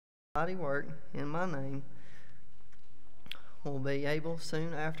mighty work in my name will be able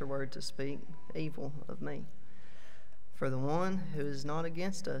soon afterward to speak evil of me. For the one who is not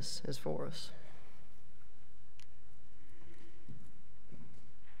against us is for us.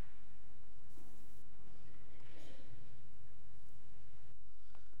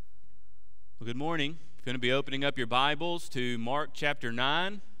 Well, good morning. You're going to be opening up your Bibles to Mark chapter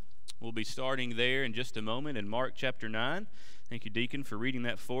 9. We'll be starting there in just a moment in Mark chapter 9. Thank you, Deacon, for reading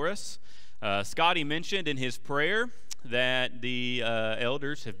that for us. Scotty mentioned in his prayer that the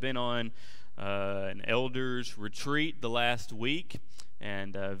elders have been on an elders retreat the last week,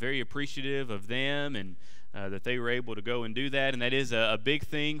 and very appreciative of them and that they were able to go and do that. And that is a big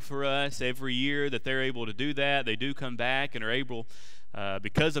thing for us every year that they're able to do that. They do come back and are able,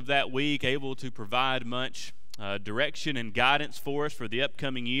 because of that week, able to provide much direction and guidance for us for the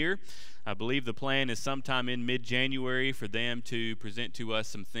upcoming year. I believe the plan is sometime in mid-January for them to present to us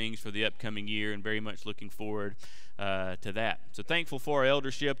some things for the upcoming year, and very much looking forward to that. So thankful for our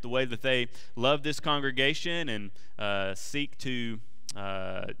eldership, the way that they love this congregation and seek to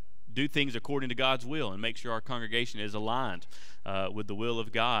do things according to God's will and make sure our congregation is aligned with the will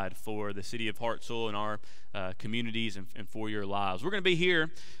of God for the city of Hartselle and our communities and for your lives. We're going to be here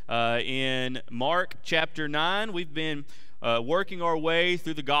in Mark chapter 9. We've been working our way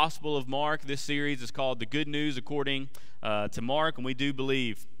through the Gospel of Mark. This series is called The Good News According to Mark, and we do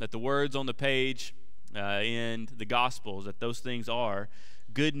believe that the words on the page in the Gospels, that those things are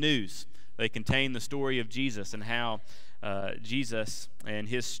good news. They contain the story of Jesus and how Jesus and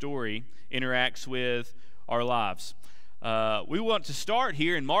his story interacts with our lives. We want to start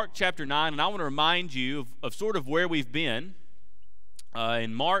here in Mark chapter 9, and I want to remind you of sort of where we've been.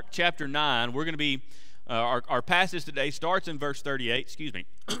 In Mark chapter 9, we're going to be, our passage today starts in verse 38,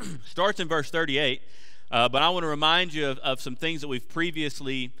 starts in verse 38, but I want to remind you of some things that we've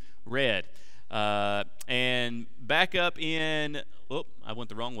previously read. And back up in, I went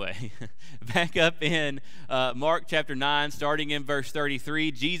the wrong way. Back up in Mark chapter 9, starting in verse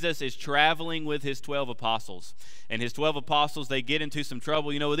 33, Jesus is traveling with his 12 apostles. And his 12 apostles, they get into some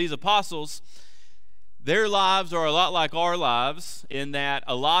trouble. You know, with these apostles, their lives are a lot like our lives in that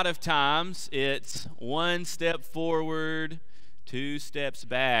a lot of times it's one step forward, two steps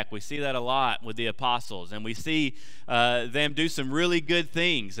back. We see that a lot with the apostles, and we see them do some really good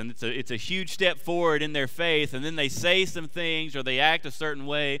things, and it's a huge step forward in their faith, and then they say some things or they act a certain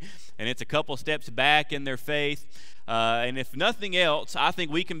way, and it's a couple steps back in their faith. And if nothing else, I think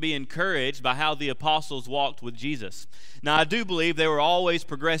we can be encouraged by how the apostles walked with Jesus. Now, I do believe they were always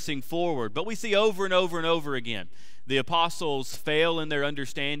progressing forward, but we see over and over and over again the apostles fail in their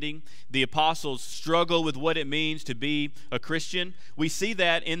understanding. The apostles struggle with what it means to be a Christian. We see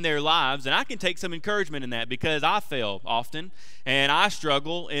that in their lives, and I can take some encouragement in that because I fail often, and I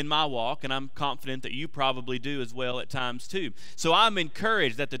struggle in my walk, and I'm confident that you probably do as well at times too. So I'm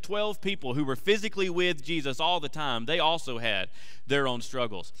encouraged that the 12 people who were physically with Jesus all the time, they also had their own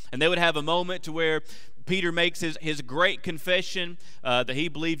struggles. And they would have a moment to where Peter makes his great confession that he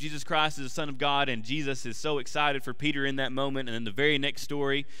believes Jesus Christ is the Son of God, and Jesus is so excited for Peter in that moment. And in the very next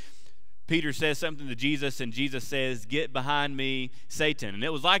story, Peter says something to Jesus, and Jesus says, "Get behind me, Satan." And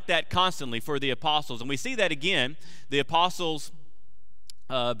it was like that constantly for the apostles. And we see that again, the apostles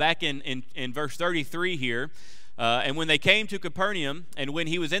back in verse 33 here. And when they came to Capernaum, and when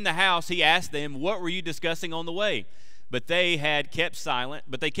he was in the house, he asked them, "What were you discussing on the way?" But they had kept silent.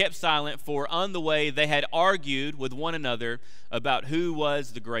 But they kept silent, for on the way they had argued with one another about who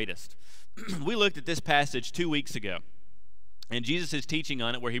was the greatest. We looked at this passage 2 weeks ago, and Jesus is teaching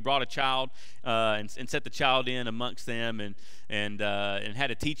on it, where he brought a child and set the child in amongst them, and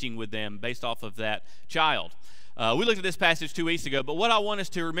had a teaching with them based off of that child. We looked at this passage 2 weeks ago, but what I want us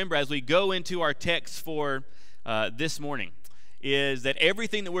to remember as we go into our text for this morning is that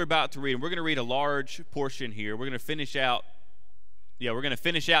everything that we're about to read, and we're going to read a large portion here. We're going to finish out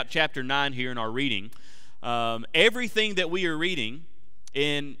chapter 9 here in our reading. Everything that we are reading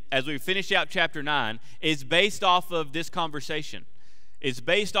as we finish out chapter 9 is based off of this conversation. It's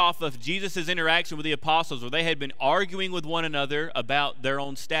based off of Jesus' interaction with the apostles, where they had been arguing with one another about their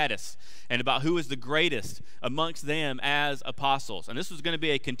own status and about who is the greatest amongst them as apostles. And this was going to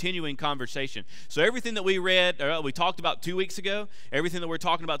be a continuing conversation. So everything that we read, or we talked about 2 weeks ago, everything that we're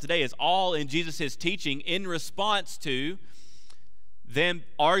talking about today is all in Jesus' teaching in response to them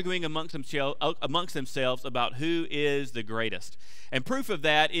arguing amongst themselves about who is the greatest. And proof of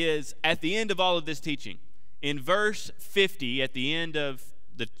that is at the end of all of this teaching. In verse 50, at the end of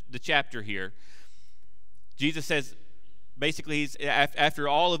the chapter here, Jesus says, basically, after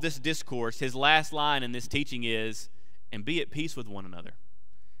all of this discourse, his last line in this teaching is, "And be at peace with one another."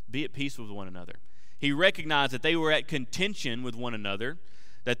 be at peace with one another. He recognized that they were at contention with one another,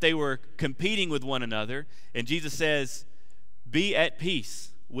 that they were competing with one another, and Jesus says, be at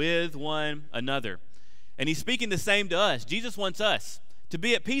peace with one another. And he's speaking the same to us. Jesus wants us to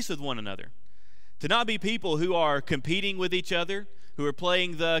be at peace with one another, to not be people who are competing with each other, who are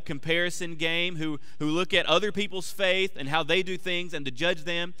playing the comparison game, who look at other people's faith and how they do things and to judge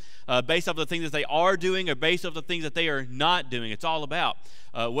them based off the things that they are doing or based off the things that they are not doing. It's all about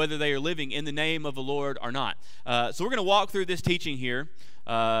whether they are living in the name of the Lord or not. So we're going to walk through this teaching here,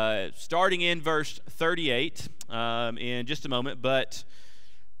 starting in verse 38 in just a moment. But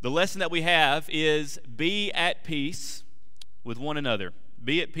the lesson that we have is be at peace with one another.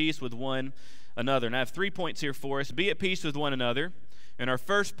 Be at peace with one another. And I have 3 points here for us. Be at peace with one another. And our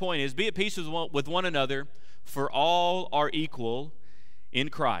first point is be at peace with one another, for all are equal in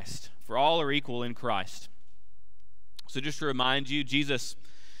Christ. For all are equal in Christ. So just to remind you, Jesus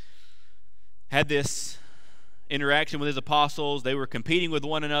had this interaction with his apostles. They were competing with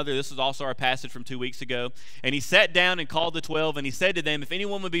one another. This is also our passage from 2 weeks ago. And he sat down and called the 12, and he said to them, if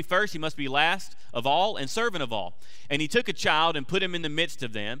anyone would be first, he must be last of all and servant of all. And he took a child and put him in the midst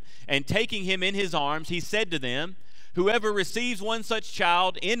of them, and taking him in his arms, he said to them, whoever receives one such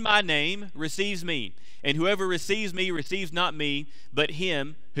child in my name receives me, and whoever receives me receives not me, but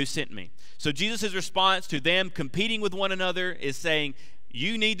him who sent me. So Jesus' response to them competing with one another is saying,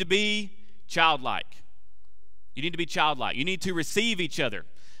 you need to be childlike. You need to be childlike. You need to receive each other.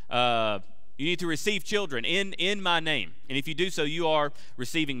 You need to receive children in my name. And if you do so, you are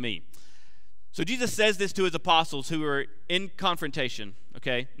receiving me. So Jesus says this to his apostles who are in confrontation.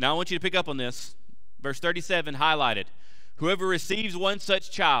 Okay, now I want you to pick up on this. Verse 37 highlighted. Whoever receives one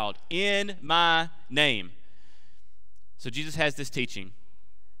such child in my name. So Jesus has this teaching.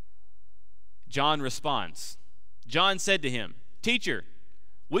 John responds. John said to him, teacher,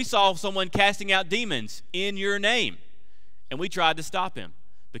 we saw someone casting out demons in your name, and we tried to stop him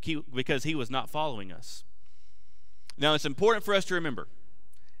because he was not following us. Now, it's important for us to remember,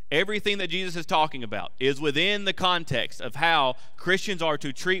 everything that Jesus is talking about is within the context of how Christians are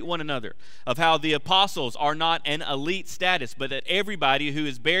to treat one another, of how the apostles are not an elite status, but that everybody who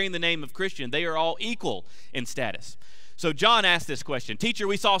is bearing the name of Christian, they are all equal in status. So John asked this question, teacher,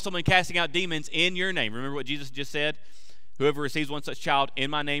 we saw someone casting out demons in your name. Remember what Jesus just said? Whoever receives one such child in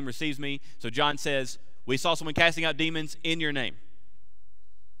my name receives me. So John says, we saw someone casting out demons in your name.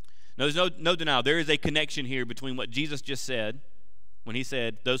 Now, there's no denial. There is a connection here between what Jesus just said when he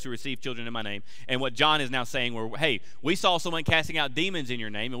said, those who receive children in my name, and what John is now saying, where, hey, we saw someone casting out demons in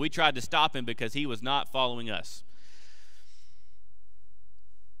your name, and we tried to stop him because he was not following us.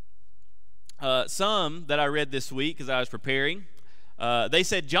 Some that I read this week as I was preparing, they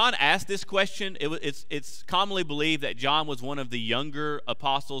said John asked this question. It's commonly believed that John was one of the younger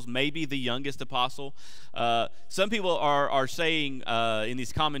apostles, maybe the youngest apostle. Some people are saying in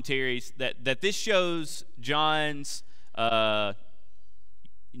these commentaries that this shows John's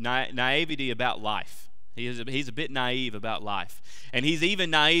naivety about life. He's a bit naive about life, and he's even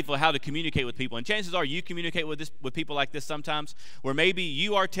naive on how to communicate with people. And chances are you communicate with people like this sometimes, where maybe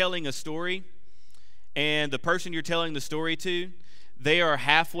you are telling a story, and the person you're telling the story to, they are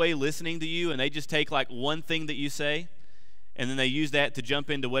halfway listening to you, and they just take like one thing that you say, and then they use that to jump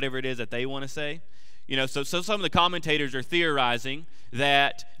into whatever it is that they want to say. You know, so some of the commentators are theorizing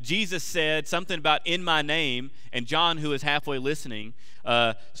that Jesus said something about in my name, and John, who is halfway listening,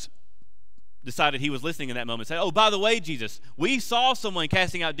 decided he was listening in that moment, said, oh, by the way, Jesus, we saw someone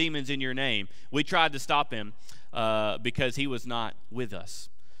casting out demons in your name. We tried to stop him because he was not with us.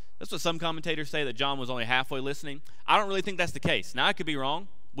 That's what some commentators say, that John was only halfway listening. I don't really think that's the case. Now, I could be wrong.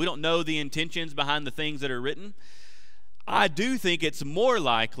 We don't know the intentions behind the things that are written. I do think it's more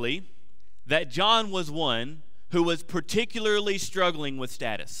likely that John was one who was particularly struggling with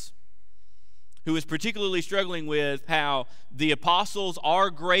status, who was particularly struggling with how the apostles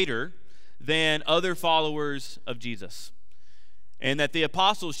are greater than other followers of Jesus, and that the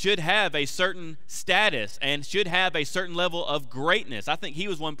apostles should have a certain status and should have a certain level of greatness. I think he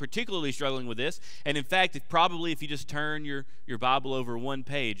was one particularly struggling with this. And in fact, if you just turn your Bible over one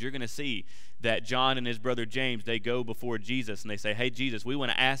page, you're going to see that John and his brother James, they go before Jesus and they say, hey, Jesus, we want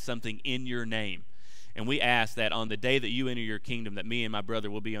to ask something in your name. And we ask that on the day that you enter your kingdom, that me and my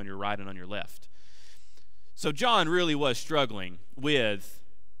brother will be on your right and on your left. So John really was struggling with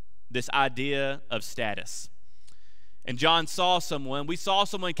this idea of status. And John we saw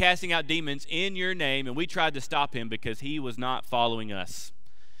someone casting out demons in your name, and we tried to stop him because he was not following us.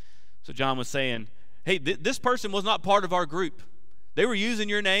 So John was saying, hey, this person was not part of our group. They were using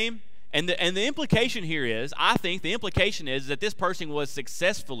your name, And the implication here is, I think the implication is that this person was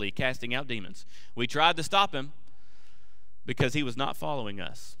successfully casting out demons. We tried to stop him because he was not following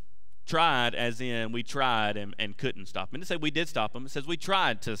us. Tried as in we tried and couldn't stop him. It doesn't say we did stop him. It says we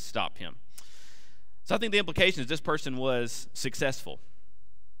tried to stop him. So I think the implication is this person was successful.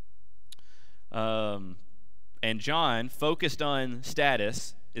 And John, focused on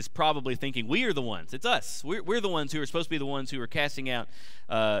status, is probably thinking, we are the ones. It's us. We're the ones who are supposed to be the ones who are casting out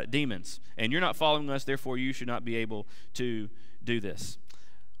demons. And you're not following us, therefore you should not be able to do this.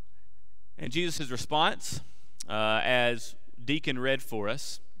 And Jesus' response, as Deacon read for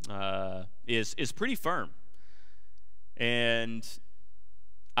us, is pretty firm. And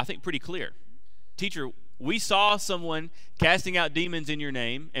I think pretty clear. Teacher, we saw someone casting out demons in your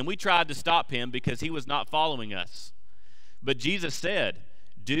name, and we tried to stop him because he was not following us. But Jesus said,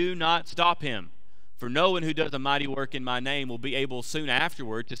 do not stop him, for no one who does a mighty work in my name will be able soon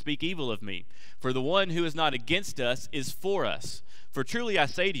afterward to speak evil of me. For the one who is not against us is for us. For truly I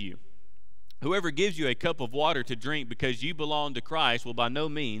say to you, whoever gives you a cup of water to drink because you belong to Christ will by no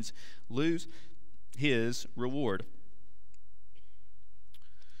means lose his reward.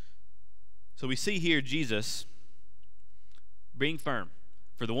 So we see here Jesus being firm.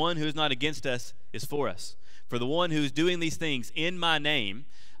 For the one who is not against us is for us. For the one who is doing these things in my name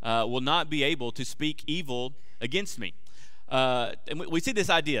will not be able to speak evil against me. And we see this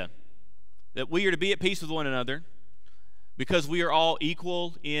idea that we are to be at peace with one another because we are all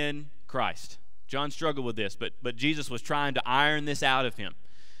equal in Christ. John struggled with this, but Jesus was trying to iron this out of him,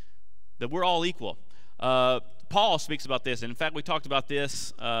 that we're all equal. Paul speaks about this, and in fact we talked about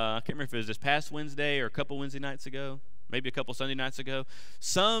this, I can't remember if it was this past Wednesday or a couple Wednesday nights ago, maybe a couple Sunday nights ago.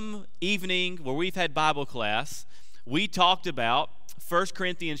 Some evening where we've had Bible class, we talked about 1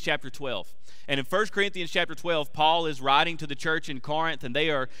 Corinthians chapter 12. And in 1 Corinthians chapter 12, Paul is writing to the church in Corinth, and they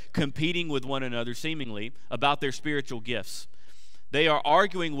are competing with one another, seemingly, about their spiritual gifts. They are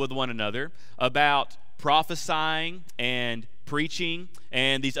arguing with one another about prophesying and preaching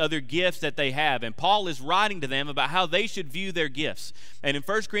and these other gifts that they have. And Paul is writing to them about how they should view their gifts. And in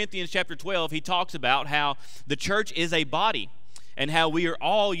 1 Corinthians chapter 12, he talks about how the church is a body and how we are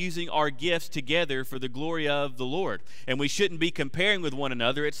all using our gifts together for the glory of the Lord. And we shouldn't be comparing with one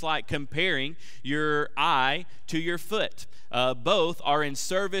another. It's like comparing your eye to your foot. Both are in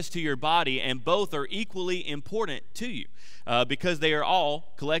service to your body, and both are equally important to you. Because they are all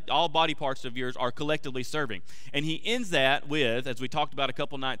body parts of yours are collectively serving. And he ends that with, as we talked about a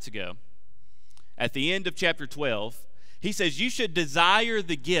couple nights ago, at the end of chapter 12, he says, you should desire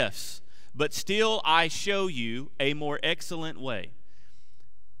the gifts, but still I show you a more excellent way.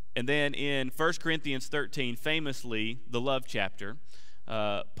 And then in 1 Corinthians 13, famously the love chapter,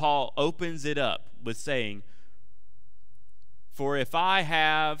 Paul opens it up with saying, for if I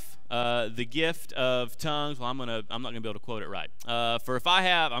have the gift of tongues, well, I'm not going to be able to quote it right. For if I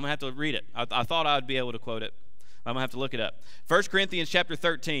have, I'm going to have to read it. I thought I'd be able to quote it. I'm going to have to look it up. 1 Corinthians chapter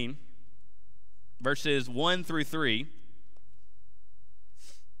 13, verses 1 through 3.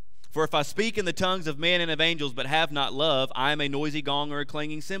 For if I speak in the tongues of men and of angels, but have not love, I am a noisy gong or a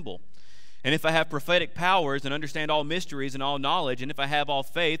clanging cymbal. And if I have prophetic powers and understand all mysteries and all knowledge, and if I have all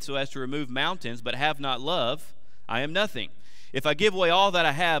faith so as to remove mountains, but have not love, I am nothing. If I give away all that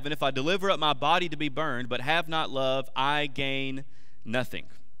I have, and if I deliver up my body to be burned, but have not love, I gain nothing.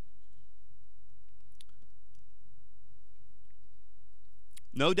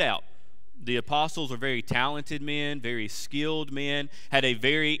 No doubt, the apostles were very talented men, very skilled men, had a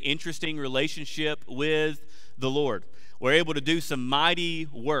very interesting relationship with the Lord. Were able to do some mighty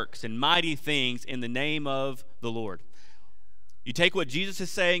works and mighty things in the name of the Lord. You take what Jesus is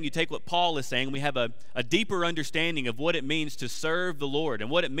saying, you take what Paul is saying, we have a deeper understanding of what it means to serve the Lord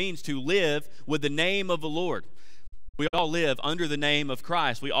and what it means to live with the name of the Lord. We all live under the name of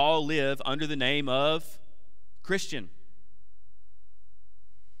Christ. We all live under the name of Christian.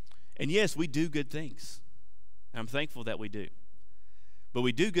 And yes, we do good things. I'm thankful that we do. But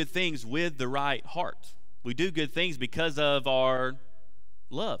we do good things with the right heart. We do good things because of our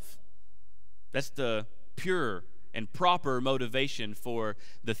love. That's the pure and proper motivation for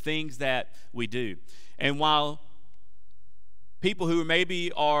the things that we do. And while people who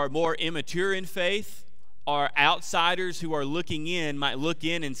maybe are more immature in faith, are outsiders who are looking in, might look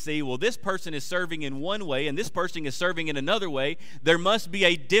in and see, well, this person is serving in one way and this person is serving in another way, there must be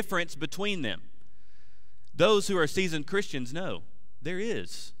a difference between them. Those who are seasoned Christians know there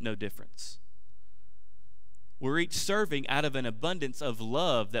is no difference. We're each serving out of an abundance of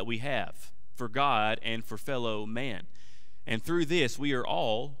love that we have for God and for fellow man. And through this, we are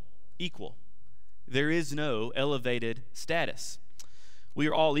all equal. There is no elevated status. We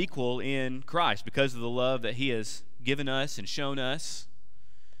are all equal in Christ because of the love that he has given us and shown us.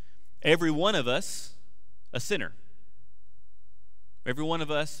 Every one of us a sinner. Every one of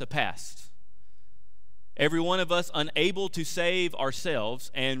us a past. Every one of us unable to save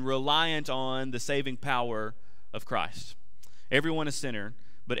ourselves and reliant on the saving power of Christ. Everyone a sinner,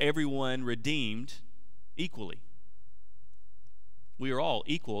 but everyone redeemed equally. We are all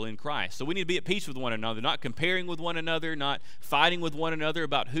equal in Christ. So we need to be at peace with one another, not comparing with one another, not fighting with one another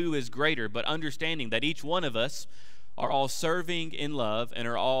about who is greater, but understanding that each one of us are all serving in love and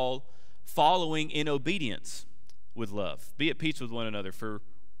are all following in obedience with love. Be at peace with one another, for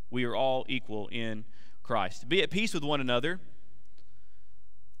we are all equal in Christ. Be at peace with one another,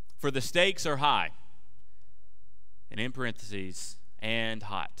 for the stakes are high. And in parentheses, and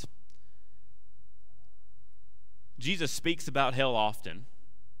hot. Jesus speaks about hell often.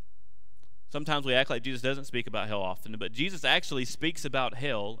 Sometimes we act like Jesus doesn't speak about hell often, but Jesus actually speaks about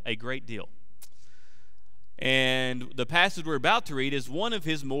hell a great deal. And the passage we're about to read is one of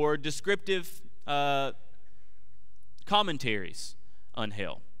his more descriptive commentaries on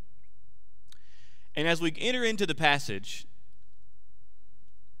hell. And as we enter into the passage,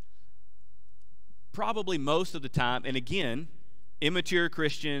 probably most of the time, and again, immature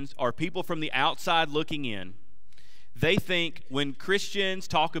Christians or people from the outside looking in, they think when Christians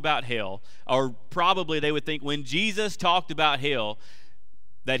talk about hell, or probably they would think when Jesus talked about hell,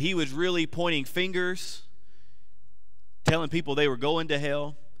 that he was really pointing fingers, telling people they were going to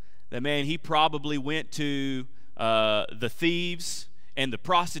hell. That, man, he probably went to the thieves and the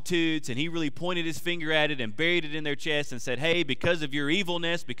prostitutes, and he really pointed his finger at it and buried it in their chest and said, hey, because of your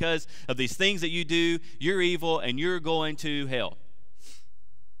evilness, because of these things that you do, you're evil and you're going to hell.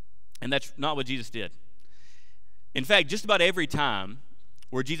 And that's not what Jesus did. In fact, just about every time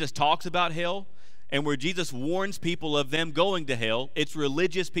where Jesus talks about hell and where Jesus warns people of them going to hell, it's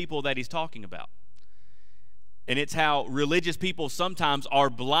religious people that he's talking about. And it's how religious people sometimes are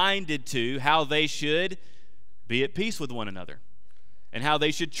blinded to how they should be at peace with one another and how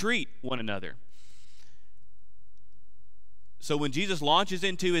they should treat one another. So when Jesus launches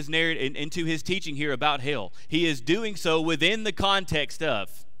into his narrative, into his teaching here about hell, he is doing so within the context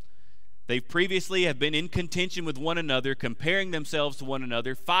of they previously have been in contention with one another, comparing themselves to one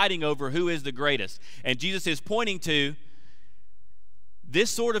another, fighting over who is the greatest. And Jesus is pointing to this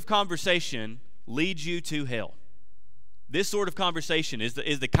sort of conversation leads you to hell. This sort of conversation is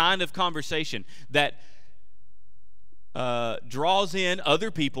the kind of conversation that draws in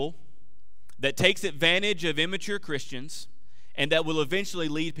other people, that takes advantage of immature Christians, and that will eventually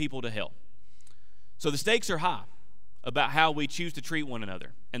lead people to hell. So the stakes are high about how we choose to treat one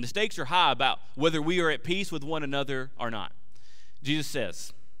another. And the stakes are high about whether we are at peace with one another or not. Jesus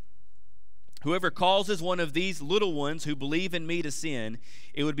says, whoever causes one of these little ones who believe in me to sin,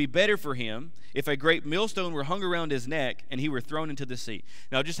 it would be better for him if a great millstone were hung around his neck and he were thrown into the sea.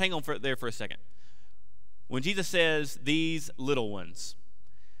 Now just hang on there for a second. When Jesus says these little ones,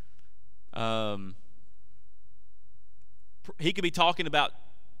 he could be talking about,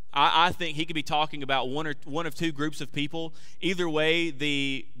 I think he could be talking about one of two groups of people. Either way,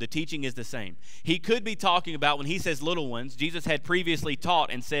 the teaching is the same. He could be talking about, when he says little ones, Jesus had previously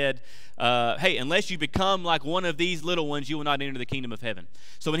taught and said, hey, unless you become like one of these little ones, you will not enter the kingdom of heaven.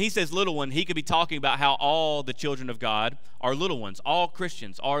 So when he says little one, he could be talking about how all the children of God are little ones. All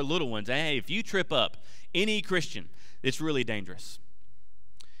Christians are little ones. And hey, if you trip up any Christian, it's really dangerous.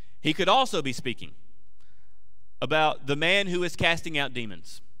 He could also be speaking about the man who is casting out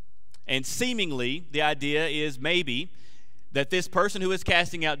demons. And seemingly, the idea is maybe that this person who is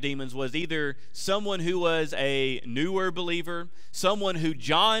casting out demons was either someone who was a newer believer, someone who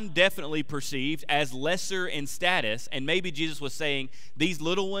John definitely perceived as lesser in status, and maybe Jesus was saying, these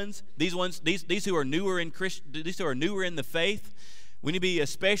little ones, these who are newer in these who are newer in the faith, we need to be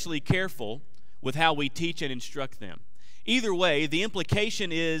especially careful with how we teach and instruct them. Either way, the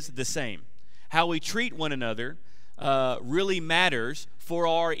implication is the same. How we treat one another really matters for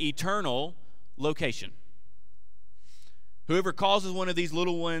our eternal location. Whoever causes one of these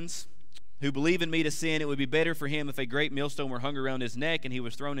little ones who believe in me to sin, it would be better for him if a great millstone were hung around his neck and he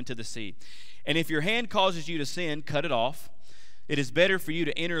was thrown into the sea. And if your hand causes you to sin, cut it off. It is better for you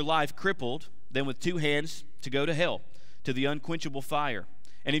to enter life crippled than with 2 hands to go to hell, to the unquenchable fire.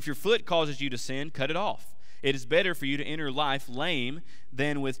 And if your foot causes you to sin, cut it off. It is better for you to enter life lame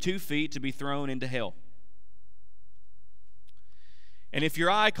than with 2 feet to be thrown into hell. And if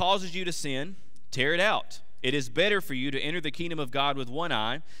your eye causes you to sin, tear it out. It is better for you to enter the kingdom of God with 1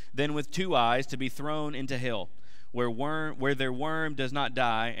 eye than with 2 eyes to be thrown into hell, where their worm does not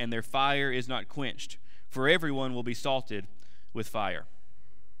die and their fire is not quenched. For everyone will be salted with fire.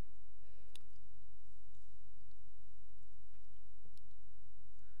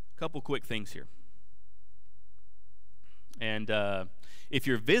 couple quick things here. And if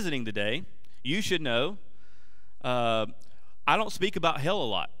you're visiting today, you should know I don't speak about hell a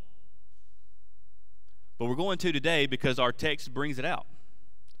lot. But we're going to today because our text brings it out.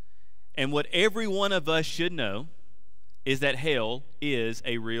 And what every one of us should know is that hell is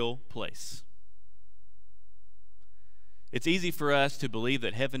a real place. It's easy for us to believe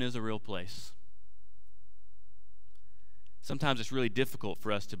that heaven is a real place. Sometimes it's really difficult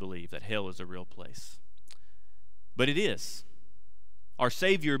for us to believe that hell is a real place. But it is. Our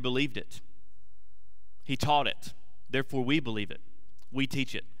Savior believed it. He taught it. Therefore, we believe it. We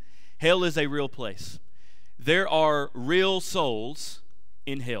teach it. Hell is a real place. There are real souls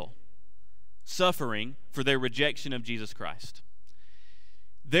in hell, suffering for their rejection of Jesus Christ.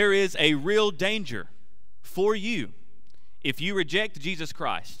 There is a real danger for you if you reject Jesus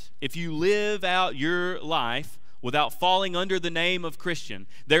Christ, if you live out your life without falling under the name of Christian.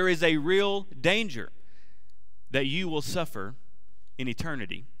 There is a real danger that you will suffer in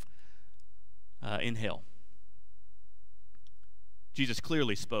eternity in hell. Jesus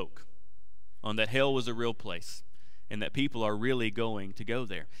clearly spoke on that hell was a real place and that people are really going to go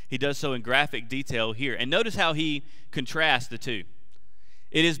there. He does so in graphic detail here. And notice how he contrasts the two.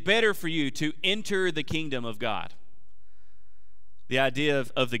 It is better for you to enter the kingdom of God. The idea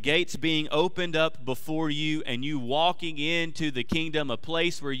of the gates being opened up before you and you walking into the kingdom, a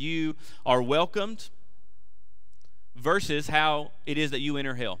place where you are welcomed, versus how it is that you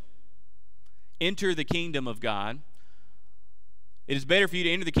enter hell. Enter the kingdom of God. It is better for you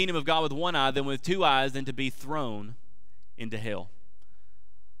to enter the kingdom of God with one eye than with two eyes than to be thrown into hell.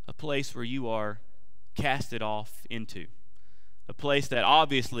 A place where you are casted off into. A place that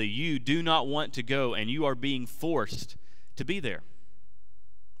obviously you do not want to go and you are being forced to be there.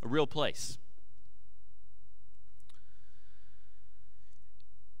 A real place.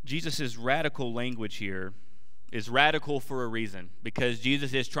 Jesus' radical language here is radical for a reason, because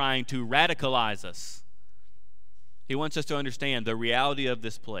Jesus is trying to radicalize us. He wants us to understand the reality of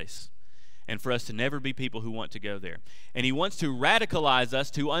this place and for us to never be people who want to go there. And he wants to radicalize us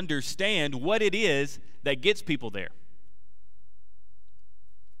to understand what it is that gets people there.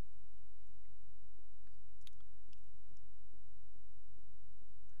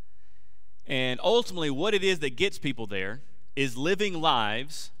 And ultimately, what it is that gets people there is living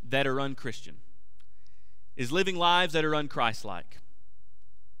lives that are unchristian, is living lives that are unchristlike.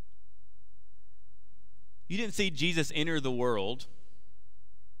 You didn't see Jesus enter the world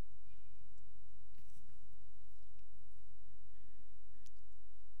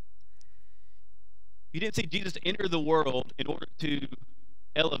in order to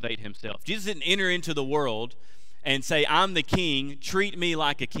elevate himself. Jesus didn't enter into the world and say, I'm the king, treat me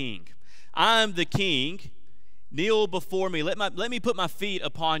like a king. I'm the king, kneel before me, let me put my feet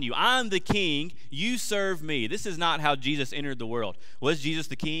upon you. I'm the king, you serve me. This is not how Jesus entered the world. Was Jesus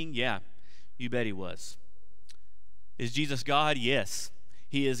the king? Yeah, you bet he was. Is Jesus God? Yes,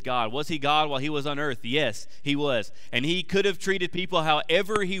 he is God. Was he God while he was on earth? Yes, he was. And he could have treated people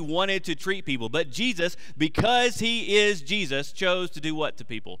however he wanted to treat people. But Jesus, because he is Jesus, chose to do what to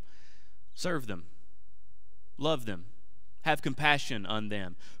people? Serve them, love them, have compassion on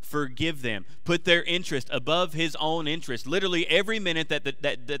them, forgive them, put their interest above his own interest. Literally every minute that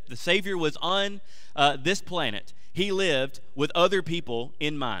the Savior was on this planet, he lived with other people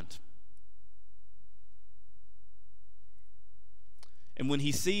in mind. And when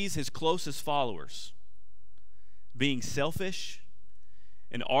he sees his closest followers being selfish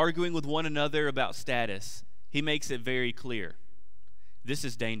and arguing with one another about status, he makes it very clear. This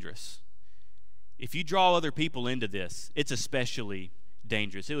is dangerous. If you draw other people into this, it's especially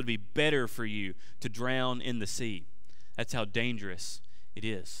dangerous. It would be better for you to drown in the sea. That's how dangerous it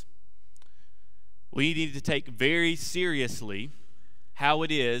is. We need to take very seriously how it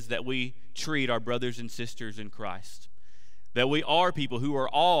is that we treat our brothers and sisters in Christ. That we are people who are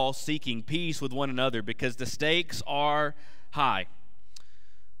all seeking peace with one another, because the stakes are high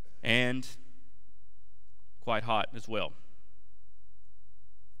and quite hot as well.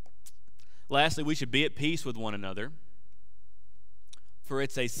 Lastly, we should be at peace with one another, for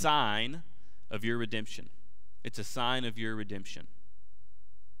it's a sign of your redemption. It's a sign of your redemption.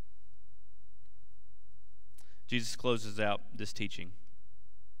 Jesus closes out this teaching.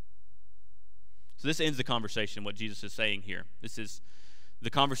 So this ends the conversation, what Jesus is saying here. The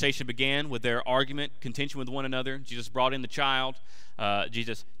conversation began with their argument, contention with one another. Jesus brought in the child.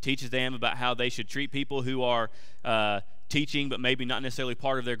 Jesus teaches them about how they should treat people who are teaching but maybe not necessarily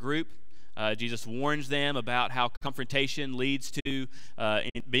part of their group. Jesus warns them about how confrontation leads to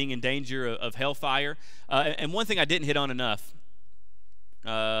being in danger of hellfire. And one thing I didn't hit on enough,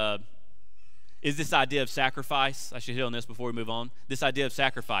 is this idea of sacrifice. I should hit on this before we move on. This idea of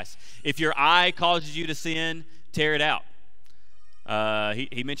sacrifice. If your eye causes you to sin, tear it out.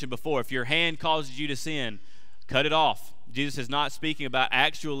 He mentioned before, if your hand causes you to sin, cut it off. Jesus is not speaking about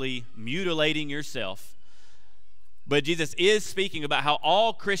actually mutilating yourself, but Jesus is speaking about how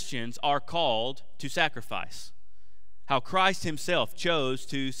all Christians are called to sacrifice. How Christ himself chose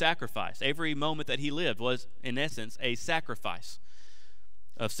to sacrifice. Every moment that he lived was, in essence, a sacrifice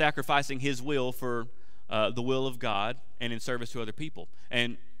of sacrificing his will for the will of God and in service to other people.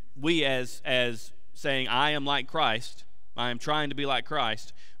 And we, as saying, I am like Christ, I am trying to be like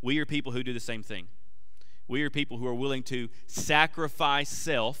Christ, we are people who do the same thing. We are people who are willing to sacrifice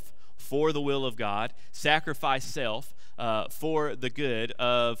self for the will of God, sacrifice self for the good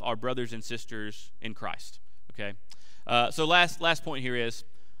of our brothers and sisters in Christ. Okay? So last point here is,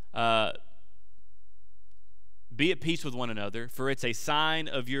 be at peace with one another, for it's a sign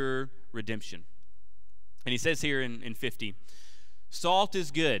of your redemption. And he says here in 50, salt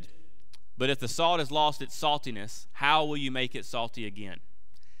is good, but if the salt has lost its saltiness, how will you make it salty again?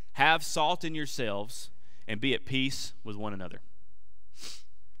 Have salt in yourselves and be at peace with one another.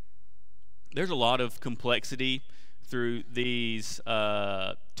 There's a lot of complexity through these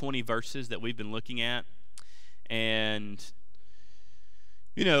 20 verses that we've been looking at. And,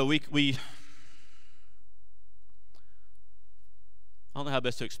 you know, we I don't know how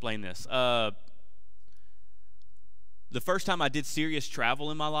best to explain this. The first time I did serious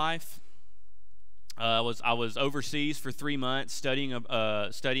travel in my life, I was overseas for 3 months studying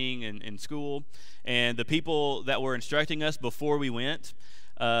in school, and the people that were instructing us before we went,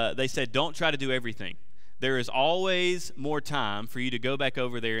 they said, don't try to do everything. There is always more time for you to go back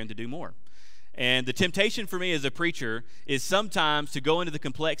over there and to do more. And the temptation for me as a preacher is sometimes to go into the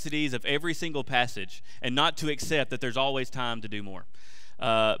complexities of every single passage and not to accept that there's always time to do more.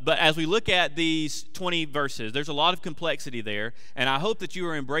 But as we look at these 20 verses, there's a lot of complexity there, and I hope that you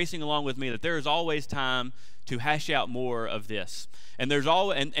are embracing along with me that there is always time to hash out more of this. And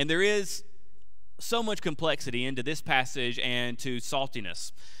there is so much complexity into this passage and to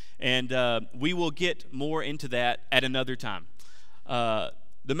saltiness. And we will get more into that at another time.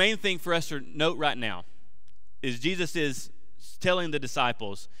 The main thing for us to note right now is Jesus is telling the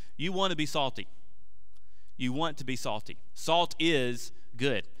disciples, you want to be salty. You want to be salty. Salt is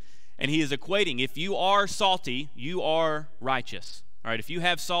good. And he is equating, if you are salty, you are righteous. All right, if you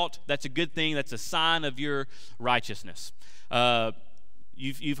have salt, that's a good thing. That's a sign of your righteousness.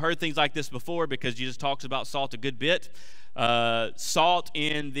 You've heard things like this before because Jesus talks about salt a good bit. Salt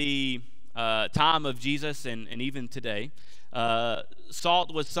in the time of Jesus and even today,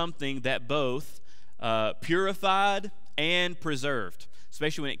 salt was something that both purified and preserved,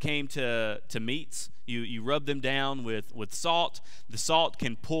 especially when it came to meats. You rub them down with salt. The salt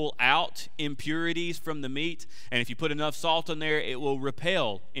can pull out impurities from the meat, and if you put enough salt on there, it will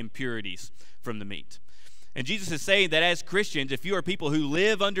repel impurities from the meat. And Jesus is saying that as Christians, if you are people who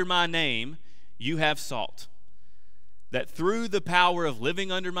live under my name, you have salt. That through the power of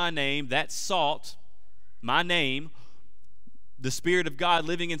living under my name, that salt, my name, the Spirit of God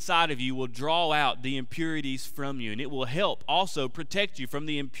living inside of you will draw out the impurities from you, and it will help also protect you from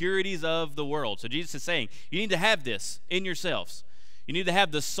the impurities of the world. So Jesus is saying, you need to have this in yourselves. You need to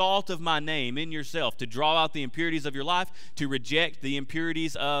have the salt of my name in yourself to draw out the impurities of your life, to reject the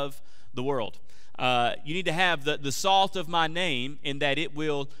impurities of the world. You need to have the salt of my name in that it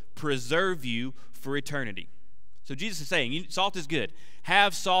will preserve you for eternity. So Jesus is saying, salt is good.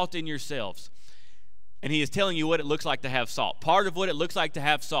 Have salt in yourselves. And he is telling you what it looks like to have salt. Part of what it looks like to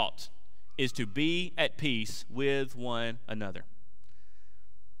have salt is to be at peace with one another.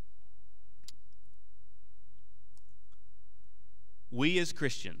 We as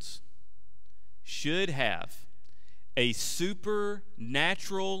Christians should have a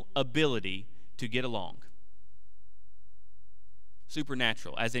supernatural ability to get along.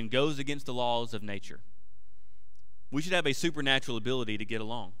 Supernatural, as in goes against the laws of nature. We should have a supernatural ability to get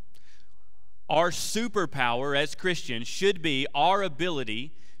along. Our superpower as Christians should be our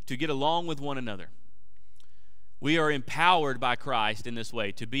ability to get along with one another. We are empowered by Christ in this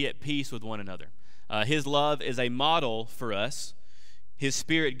way to be at peace with one another. His love is a model for us. His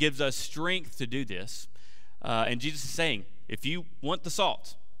Spirit gives us strength to do this. And Jesus is saying, if you want the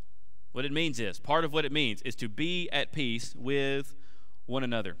salt, what it means is, part of what it means is to be at peace with one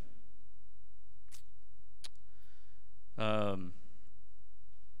another.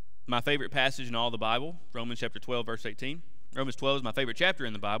 My favorite passage in all the Bible, Romans chapter 12, verse 18. Romans 12 is my favorite chapter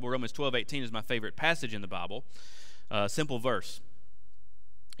in the Bible. Romans 12:18 is my favorite passage in the Bible. Simple verse,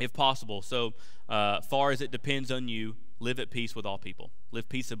 if possible. So far as it depends on you, live at peace with all people. Live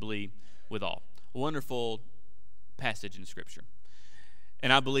peaceably with all. A wonderful passage in Scripture.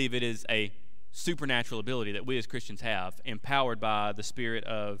 And I believe it is a supernatural ability that we as Christians have, empowered by the Spirit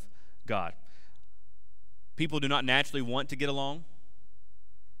of God. People do not naturally want to get along,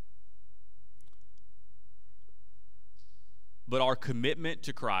 but our commitment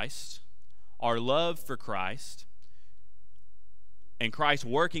to Christ, our love for Christ, and Christ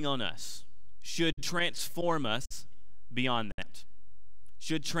working on us should transform us beyond that.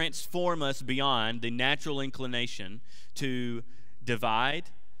 Should transform us beyond the natural inclination to divide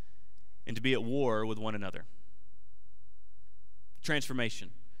and to be at war with one another. Transformation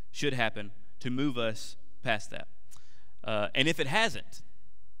should happen to move us past that. And if it hasn't,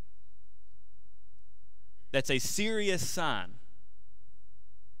 that's a serious sign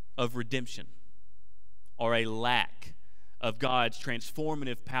of redemption or a lack of God's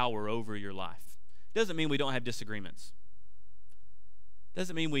transformative power over your life. Doesn't mean we don't have disagreements.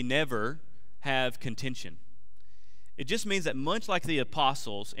 Doesn't mean we never have contention. It just means that much like the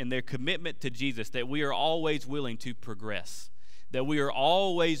apostles in their commitment to Jesus, that we are always willing to progress, that we are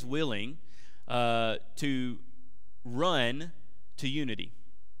always willing to run to unity,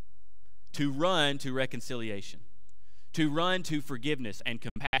 to run to reconciliation, to run to forgiveness and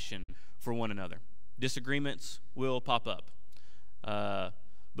compassion for one another. Disagreements will pop up,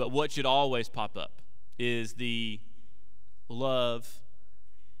 but what should always pop up is the love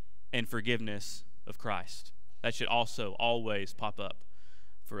and forgiveness of Christ. That should also always pop up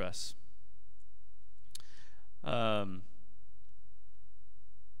for us. And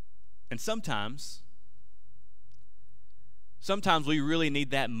sometimes we really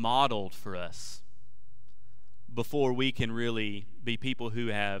need that modeled for us before we can really be people who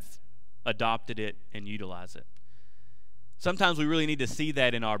have adopted it and utilize it. Sometimes we really need to see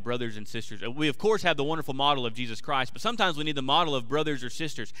that in our brothers and sisters. We, of course, have the wonderful model of Jesus Christ, but sometimes we need the model of brothers or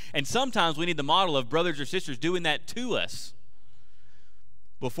sisters. And sometimes we need the model of brothers or sisters doing that to us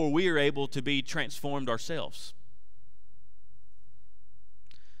before we are able to be transformed ourselves.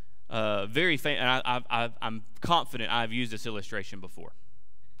 I'm confident I've used this illustration before.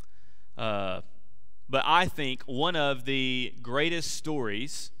 But I think one of the greatest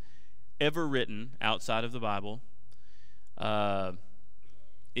stories ever written outside of the Bible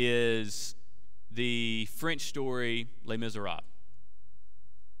is the French story Les Miserables,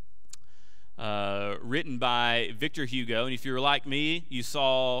 written by Victor Hugo. And if you're like me, you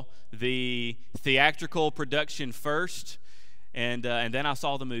saw the theatrical production first, and then I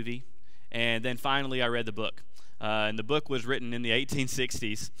saw the movie, and then finally I read the book. And the book was written in the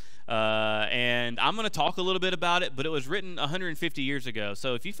 1860s. And I'm going to talk a little bit about it, but it was written 150 years ago.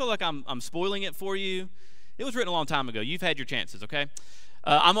 So if you feel like I'm spoiling it for you, it was written a long time ago. You've had your chances, okay?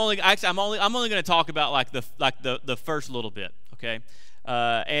 I'm only going to talk about like the first little bit, okay?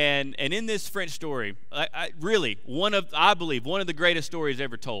 And in this French story, I believe one of the greatest stories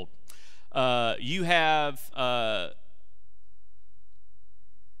ever told. You have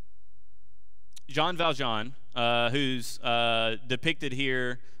Jean Valjean, who's depicted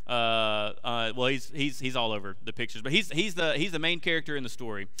here. Well, he's all over the pictures, but he's the main character in the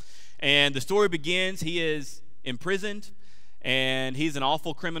story. And the story begins, he is imprisoned, and he's an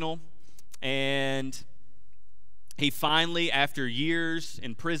awful criminal, and he finally, after years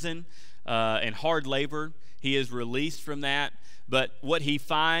in prison and hard labor, he is released from that. But what he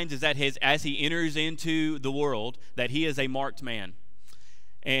finds is that as he enters into the world, that he is a marked man,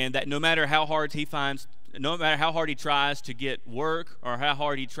 and that no matter how hard he tries to get work, or how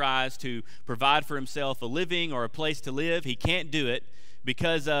hard he tries to provide for himself a living or a place to live, he can't do it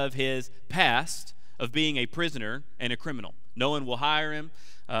because of his past of being a prisoner and a criminal. No one will hire him.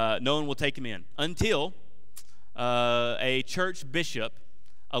 No one will take him in until a church bishop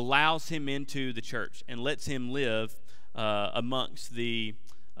allows him into the church and lets him live amongst the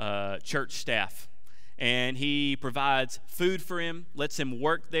church staff. And he provides food for him, lets him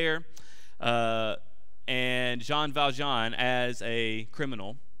work there. And Jean Valjean, as a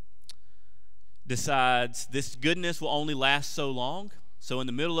criminal, decides this goodness will only last so long. So in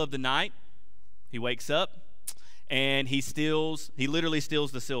the middle of the night, he wakes up and he literally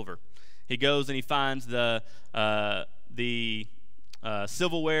steals the silver. He goes and he finds the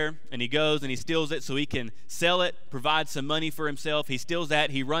silverware, and he goes and he steals it so he can sell it, provide some money for himself. He steals that.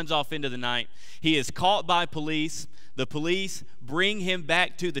 He runs off into the night. He is caught by police. The police bring him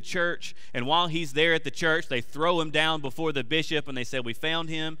back to the church, and while he's there at the church, they throw him down before the bishop, and they say, "We found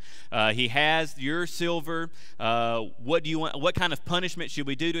him. He has your silver. What do you want? What kind of punishment should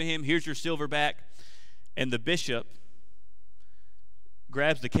we do to him? Here's your silver back." And the bishop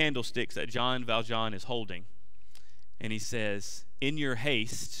grabs the candlesticks that Jean Valjean is holding, And he says, in your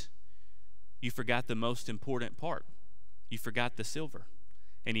haste, you forgot the most important part. You forgot the silver.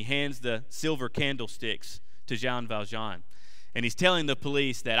 And he hands the silver candlesticks to Jean Valjean. And he's telling the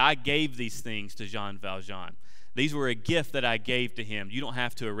police that I gave these things to Jean Valjean. These were a gift that I gave to him. You don't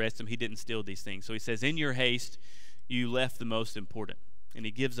have to arrest him. He didn't steal these things. So he says, in your haste, you left the most important. And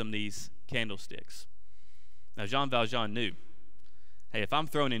he gives them these candlesticks. Now, Jean Valjean knew, hey, if I'm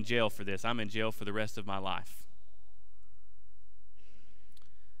thrown in jail for this, I'm in jail for the rest of my life.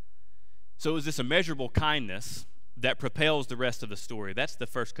 So it was this immeasurable kindness that propels the rest of the story. That's the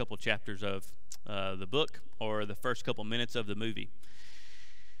first couple chapters of the book, or the first couple minutes of the movie.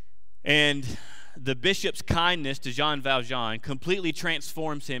 And the bishop's kindness to Jean Valjean completely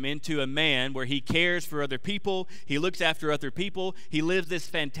transforms him into a man where he cares for other people, he looks after other people, he lives this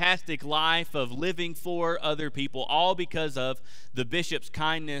fantastic life of living for other people, all because of the bishop's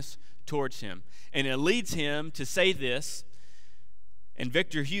kindness towards him. And it leads him to say this. And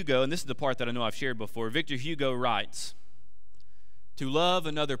Victor Hugo, and this is the part that I know I've shared before, Victor Hugo writes, to love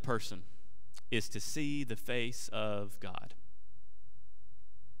another person is to see the face of God.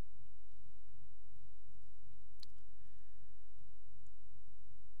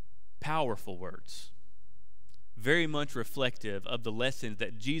 Powerful words, very much reflective of the lessons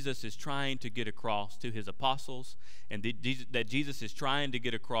that Jesus is trying to get across to his apostles, and that Jesus is trying to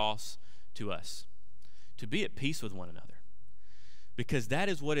get across to us, to be at peace with one another. Because that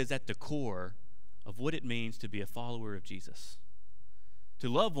is what is at the core of what it means to be a follower of Jesus. To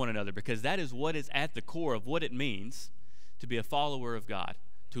love one another, because that is what is at the core of what it means to be a follower of God.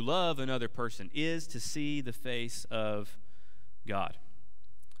 To love another person is to see the face of God.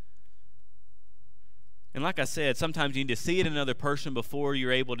 And like I said, sometimes you need to see it in another person before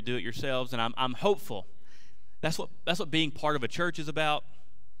you're able to do it yourselves. And I'm hopeful. That's what being part of a church is about.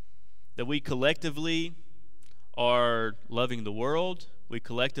 That we collectively are loving the world, we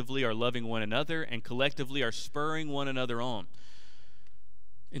collectively are loving one another, and collectively are spurring one another on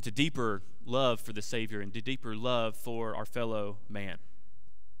into deeper love for the Savior and to deeper love for our fellow man.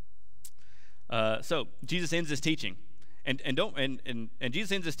 So Jesus ends his teaching, and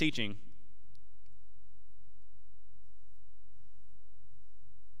Jesus ends his teaching.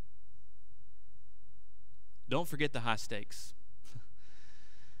 Don't forget the high stakes.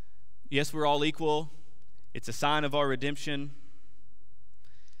 Yes, we're all equal. It's a sign of our redemption.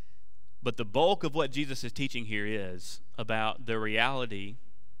 But the bulk of what Jesus is teaching here is about the reality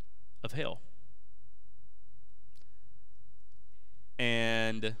of hell.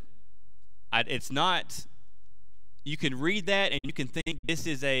 And it's not, you can read that and you can think this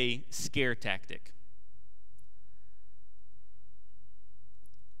is a scare tactic.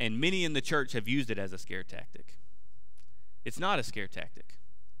 And many in the church have used it as a scare tactic. It's not a scare tactic.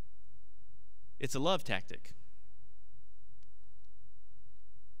 It's a love tactic.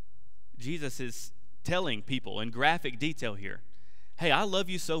 Jesus is telling people in graphic detail here, hey, I love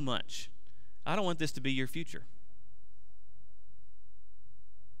you so much. I don't want this to be your future.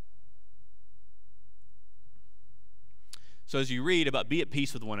 So as you read about be at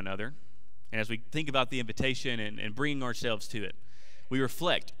peace with one another, and as we think about the invitation and bringing ourselves to it, we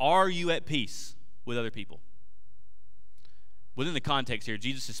reflect, are you at peace with other people? Within the context here,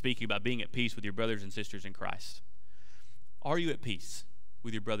 Jesus is speaking about being at peace with your brothers and sisters in Christ. Are you at peace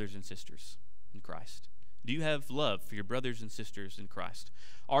with your brothers and sisters in Christ? Do you have love for your brothers and sisters in Christ?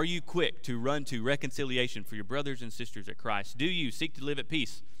 Are you quick to run to reconciliation for your brothers and sisters at Christ? Do you seek to live at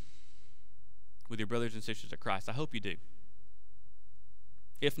peace with your brothers and sisters at Christ? I hope you do.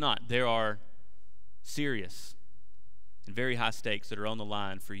 If not, there are serious and very high stakes that are on the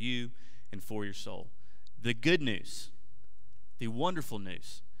line for you and for your soul. The good news, the wonderful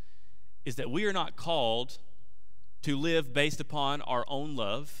news, is that we are not called to live based upon our own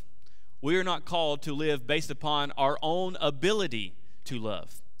love. We are not called to live based upon our own ability to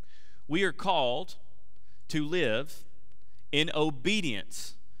love. We are called to live in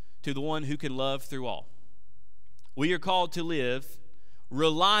obedience to the one who can love through all. We are called to live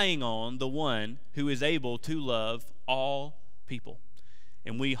relying on the one who is able to love all people.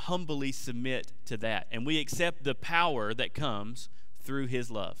 And we humbly submit to that. And we accept the power that comes through his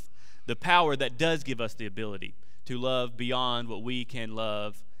love. The power that does give us the ability to love beyond what we can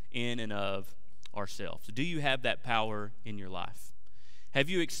love in and of ourselves. Do you have that power in your life? Have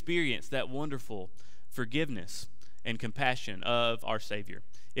you experienced that wonderful forgiveness and compassion of our Savior?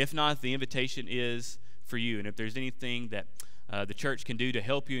 If not, the invitation is for you. And if there's anything that the church can do to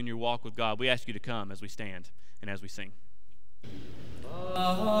help you in your walk with God, we ask you to come as we stand and as we sing.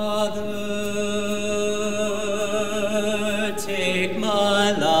 Father, take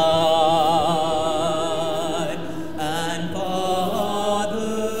my life.